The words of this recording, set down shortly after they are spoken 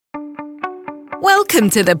Welcome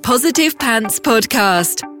to the Positive Pants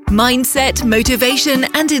Podcast. Mindset, motivation,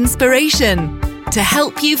 and inspiration to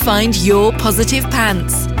help you find your positive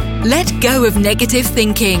pants. Let go of negative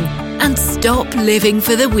thinking and stop living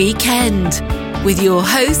for the weekend. With your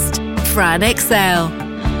host, Fran Excel.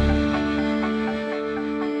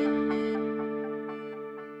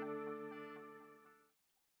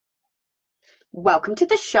 Welcome to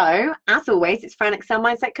the show. As always, it's Fran Excel,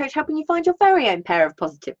 Mindset Coach, helping you find your very own pair of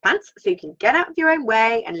positive pants so you can get out of your own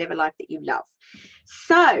way and live a life that you love.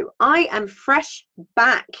 So I am fresh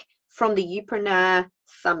back from the Youpreneur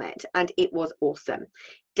Summit and it was awesome.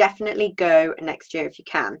 Definitely go next year if you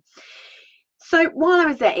can. So while I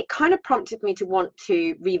was there, it kind of prompted me to want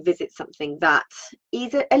to revisit something that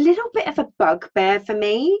is a little bit of a bugbear for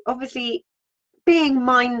me. Obviously, being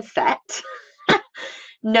mindset.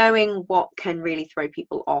 Knowing what can really throw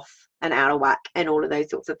people off and out of whack and all of those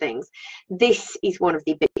sorts of things. This is one of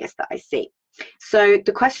the biggest that I see. So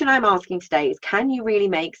the question I'm asking today is, can you really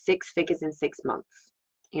make six figures in 6 months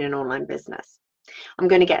in an online business? I'm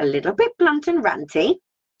going to get a little bit blunt and ranty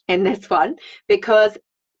in this one because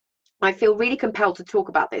I feel really compelled to talk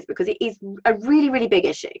about this because it is a really, really big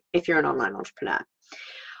issue if you're an online entrepreneur.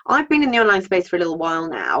 I've been in the online space for a little while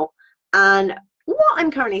now, and what I'm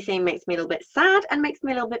currently seeing makes me a little bit sad and makes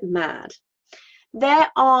me a little bit mad. There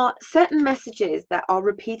are certain messages that are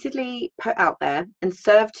repeatedly put out there and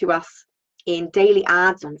served to us in daily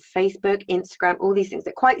ads on Facebook, Instagram, all these things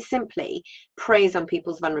that quite simply preys on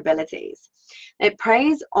people's vulnerabilities. It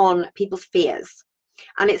preys on people's fears,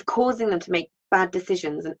 and it's causing them to make bad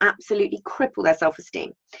decisions and absolutely cripple their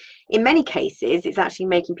self-esteem. In many cases, it's actually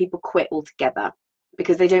making people quit altogether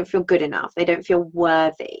because they don't feel good enough. They don't feel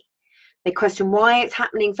worthy. They question why it's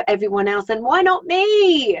happening for everyone else and why not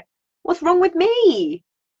me? What's wrong with me?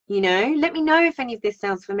 You know, let me know if any of this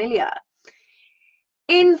sounds familiar.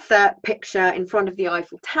 Insert picture in front of the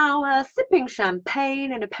Eiffel Tower, sipping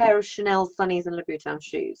champagne and a pair of Chanel Sunnies and Louboutin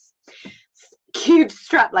shoes. Cute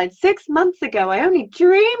strapline. 6 months ago, I only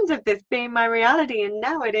dreamed of this being my reality, and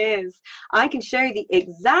now it is. I can show you the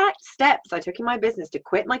exact steps I took in my business to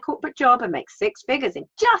quit my corporate job and make six figures in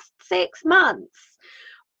just 6 months.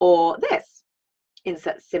 Or this,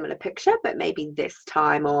 insert similar picture, but maybe this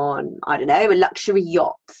time on, I don't know, a luxury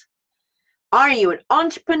yacht. Are you an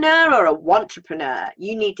entrepreneur or a wantrepreneur?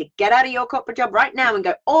 You need to get out of your corporate job right now and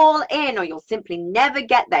go all in, or you'll simply never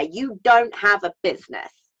get there. You don't have a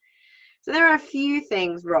business. So there are a few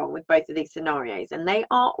things wrong with both of these scenarios, and they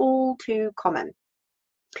are all too common.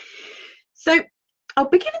 So I'll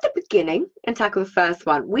begin at the beginning and tackle the first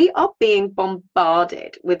one. We are being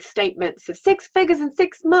bombarded with statements of six figures in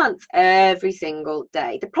 6 months every single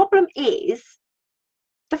day. The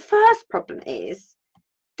first problem is,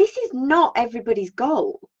 this is not everybody's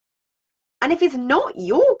goal. And if it's not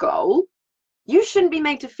your goal, you shouldn't be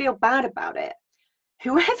made to feel bad about it.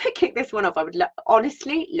 Whoever kicked this one off, I would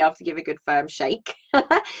honestly love to give a good firm shake.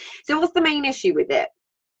 So what's the main issue with it?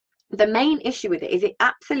 The main issue with it is it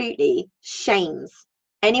absolutely shames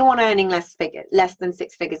anyone earning less than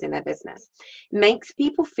six figures in their business. Makes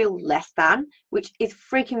people feel less than, which is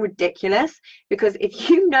freaking ridiculous, because if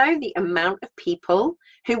you know the amount of people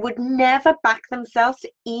who would never back themselves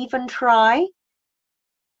to even try,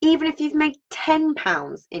 even if you've made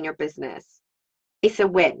 £10 in your business, it's a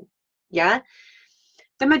win. Yeah.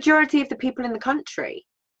 The majority of the people in the country,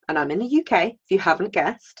 and I'm in the UK, if you haven't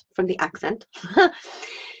guessed from the accent,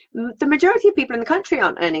 the majority of people in the country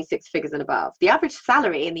aren't earning six figures and above. The average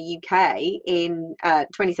salary in the UK in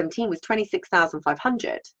 2017 was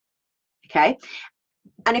 26,500. Okay,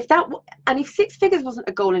 and if six figures wasn't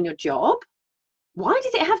a goal in your job, why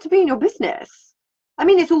does it have to be in your business? I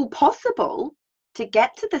mean, it's all possible to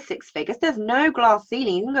get to the six figures. There's no glass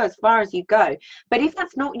ceiling. You can go as far as you go. But if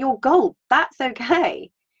that's not your goal, that's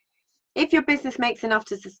okay. If your business makes enough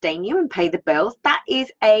to sustain you and pay the bills, that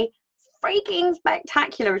is a freaking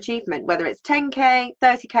spectacular achievement, whether it's 10k,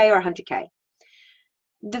 30k, or 100k.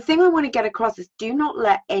 The thing I want to get across is, do not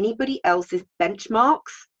let anybody else's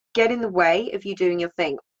benchmarks get in the way of you doing your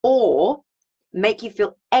thing, or make you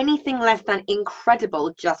feel anything less than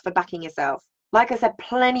incredible just for backing yourself. Like I said,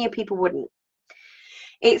 plenty of people wouldn't.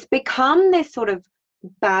 It's become this sort of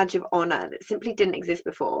badge of honor that simply didn't exist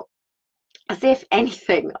before, as if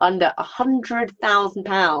anything under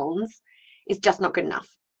 £100,000 is just not good enough.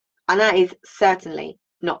 And that is certainly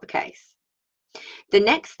not the case. The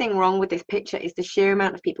next thing wrong with this picture is the sheer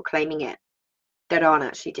amount of people claiming it that aren't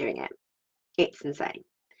actually doing it. It's insane.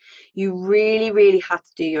 You really, really have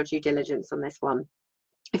to do your due diligence on this one.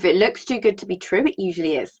 If it looks too good to be true, it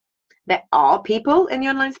usually is. There are people in the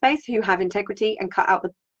online space who have integrity and cut out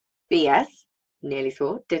the BS. Nearly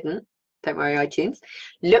swore, didn't. don't worry, iTunes.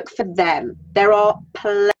 Look for them. There are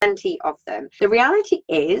plenty of them. The reality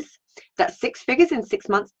is that 6 figures in 6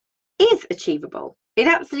 months is achievable. It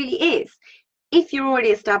absolutely is. If you're already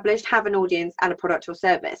established, have an audience and a product or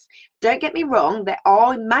service. Don't get me wrong, there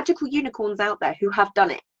are magical unicorns out there who have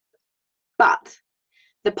done it. But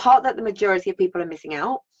the part that the majority of people are missing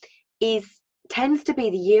out tends to be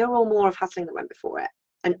the year or more of hustling that went before it,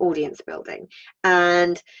 and audience building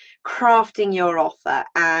and crafting your offer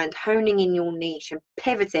and honing in your niche and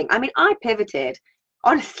pivoting. I mean, I pivoted,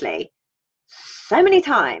 honestly, so many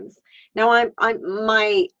times. Now,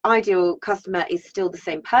 my ideal customer is still the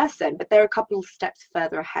same person, but they're a couple of steps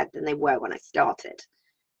further ahead than they were when I started.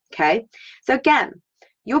 Okay, so again,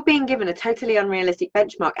 you're being given a totally unrealistic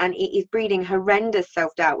benchmark, and it is breeding horrendous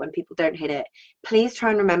self-doubt when people don't hit it. Please try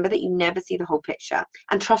and remember that you never see the whole picture,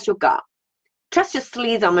 and trust your gut. Trust your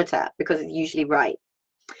sleazometer, because it's usually right.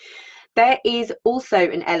 There is also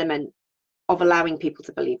an element of allowing people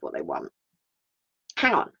to believe what they want.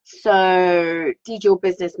 Hang on. So did your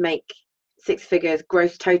business make 6 figures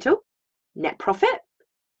gross total? Net profit?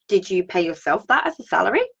 Did you pay yourself that as a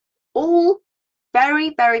salary? All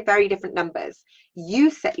very, very, very different numbers. You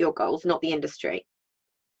set your goals, not the industry.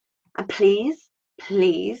 And please,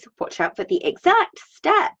 please watch out for the exact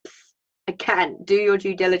steps. Again, do your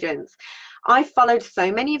due diligence. I followed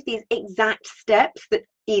so many of these exact steps that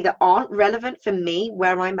either aren't relevant for me,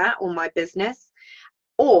 where I'm at, or my business,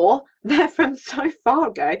 or they're from so far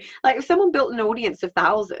ago. Like if someone built an audience of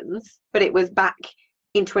thousands, but it was back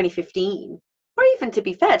in 2015, or even, to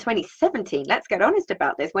be fair, 2017, let's get honest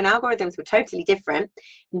about this, when algorithms were totally different,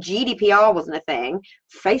 GDPR wasn't a thing,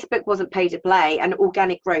 Facebook wasn't pay to play, and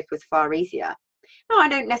organic growth was far easier. No, I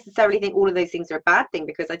don't necessarily think all of those things are a bad thing,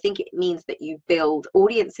 because I think it means that you build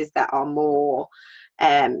audiences that are more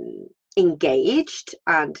engaged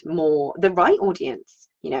and more the right audience,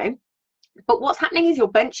 you know. But what's happening is you're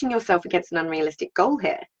benching yourself against an unrealistic goal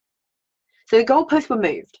here. So the goalposts were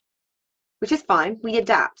moved, which is fine. We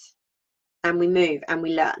adapt and we move and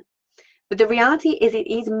we learn. But the reality is it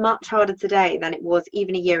is much harder today than it was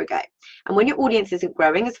even a year ago. And when your audience isn't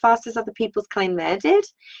growing as fast as other people's claim they did,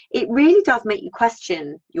 it really does make you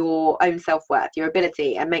question your own self-worth, your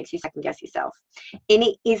ability, and makes you second guess yourself. And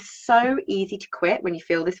it is so easy to quit when you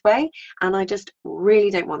feel this way. And I just really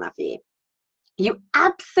don't want that for you. You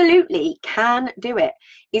absolutely can do it.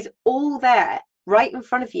 It's all there right in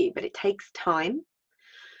front of you, but it takes time,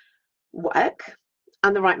 work,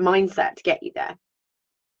 and the right mindset to get you there.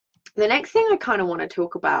 The next thing I kind of want to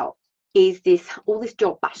talk about is all this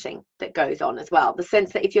job bashing that goes on as well. The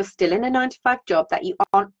sense that if you're still in a 9-to-5 job, that you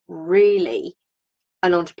aren't really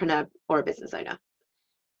an entrepreneur or a business owner.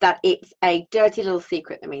 That it's a dirty little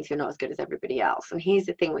secret that means you're not as good as everybody else. And here's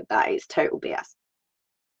the thing with that, it's total BS.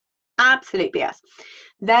 Absolute BS.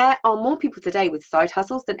 There are more people today with side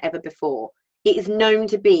hustles than ever before. It is known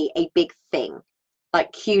to be a big thing,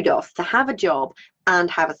 like kudos, to have a job and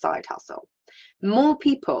have a side hustle. More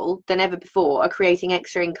people than ever before are creating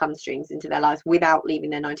extra income streams into their lives without leaving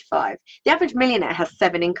their 9-to-5. The average millionaire has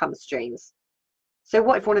 7 income streams. So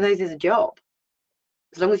what if one of those is a job?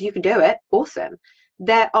 As long as you can do it, awesome.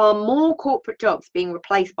 There are more corporate jobs being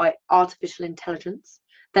replaced by artificial intelligence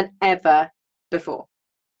than ever before.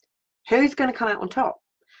 Who's going to come out on top?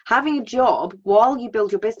 Having a job while you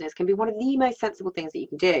build your business can be one of the most sensible things that you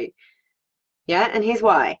can do. Yeah, and here's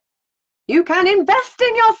why. You can invest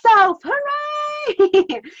in yourself.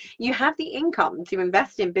 Hooray! You have the income to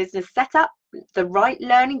invest in business setup, the right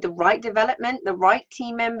learning, the right development, the right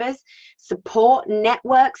team members, support,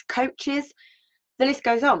 networks, coaches. The list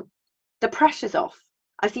goes on. The pressure's off.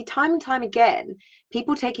 I see time and time again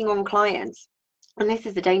people taking on clients, and this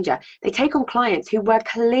is the danger. They take on clients who were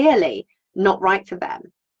clearly not right for them.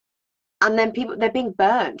 And then they're being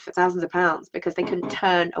burned for thousands of pounds because they couldn't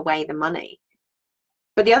turn away the money.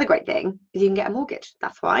 But the other great thing is you can get a mortgage.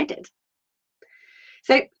 That's what I did.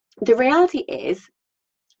 So the reality is,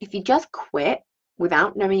 if you just quit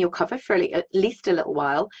without knowing your cover for at least a little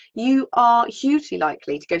while, you are hugely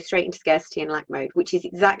likely to go straight into scarcity and lack mode, which is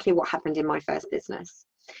exactly what happened in my first business.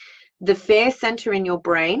 The fear center in your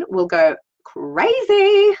brain will go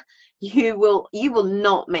crazy. You will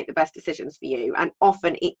not make the best decisions for you, and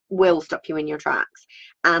often it will stop you in your tracks.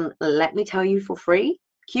 And let me tell you for free,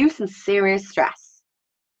 cue some serious stress.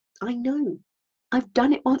 I know, I've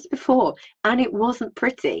done it once before and it wasn't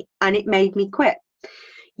pretty and it made me quit.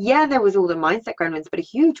 Yeah, there was all the mindset gremlins, but a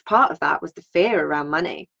huge part of that was the fear around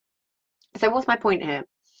money. So what's my point here?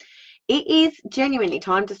 It is genuinely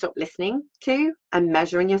time to stop listening to and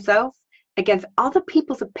measuring yourself against other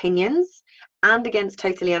people's opinions and against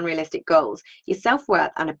totally unrealistic goals. Your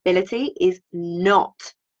self-worth and ability is not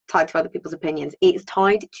tied to other people's opinions. It's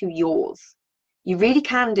tied to yours. You really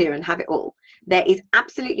can do and have it all. There is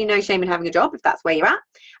absolutely no shame in having a job if that's where you're at,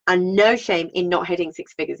 and no shame in not hitting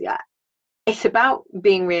 6 figures yet. It's about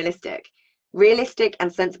being realistic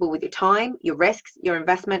and sensible with your time, your risks, your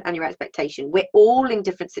investment, and your expectation. We're all in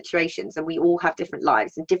different situations, and we all have different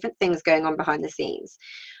lives and different things going on behind the scenes.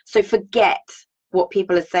 So forget what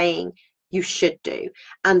people are saying you should do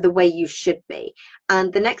and the way you should be.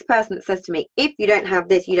 And the next person that says to me, if you don't have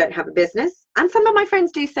this, you don't have a business, and some of my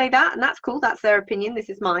friends do say that, and that's cool, that's their opinion, this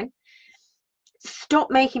is mine. Stop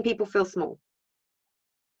making people feel small.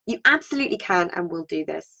 You absolutely can and will do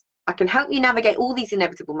this. I can help you navigate all these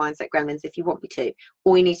inevitable mindset gremlins if you want me to.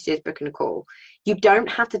 All you need to do is book in a call. You don't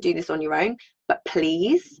have to do this on your own, but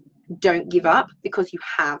please don't give up, because you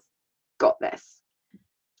have got this.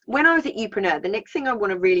 When I was at Youpreneur, the next thing I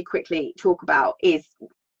want to really quickly talk about is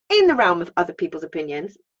in the realm of other people's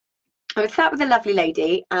opinions. I was sat with a lovely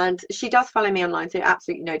lady, and she does follow me online, so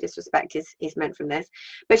absolutely no disrespect is meant from this.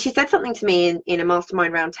 But she said something to me in a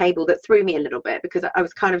mastermind round table that threw me a little bit, because I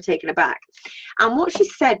was kind of taken aback. And what she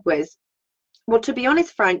said was, well, to be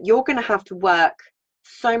honest, Fran, you're going to have to work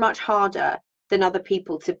so much harder than other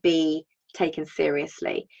people to be taken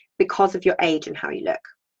seriously because of your age and how you look.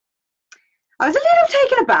 I was a little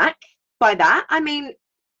taken aback by that. I mean,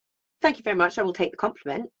 thank you very much. I will take the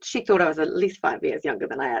compliment. She thought I was at least 5 years younger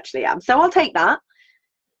than I actually am. So I'll take that.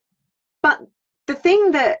 But the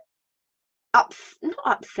thing that not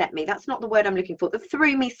upset me, that's not the word I'm looking for, that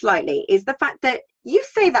threw me slightly, is the fact that you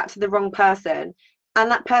say that to the wrong person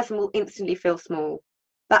and that person will instantly feel small.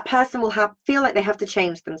 That person will feel like they have to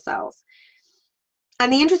change themselves.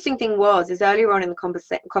 And the interesting thing is earlier on in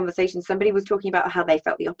the conversation, somebody was talking about how they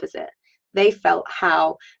felt the opposite. They felt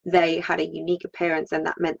how they had a unique appearance, and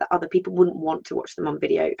that meant that other people wouldn't want to watch them on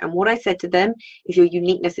video. And what I said to them is, your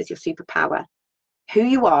uniqueness is your superpower. Who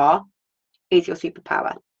you are is your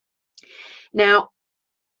superpower. Now,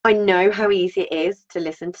 I know how easy it is to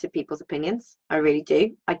listen to people's opinions. I really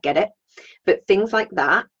do. I get it. But things like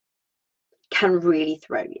that can really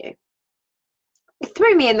throw you. It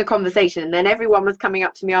threw me in the conversation, and then everyone was coming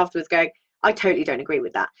up to me afterwards going, I totally don't agree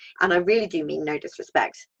with that. And I really do mean no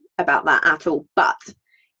disrespect about that at all, but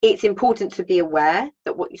it's important to be aware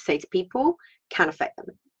that what you say to people can affect them.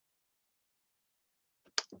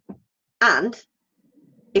 And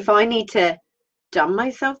if I need to dumb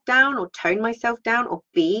myself down or tone myself down or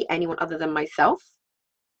be anyone other than myself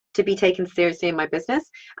to be taken seriously in my business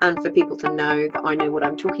and for people to know that I know what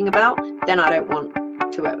I'm talking about, then I don't want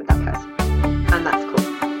to work with that person. And that's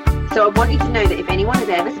cool. So I want you to know that if anyone has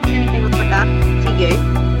ever said anything like that to you,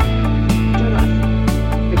 do love.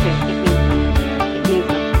 Because it means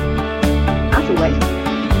nothing. As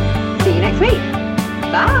always, see you next week.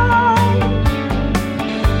 Bye.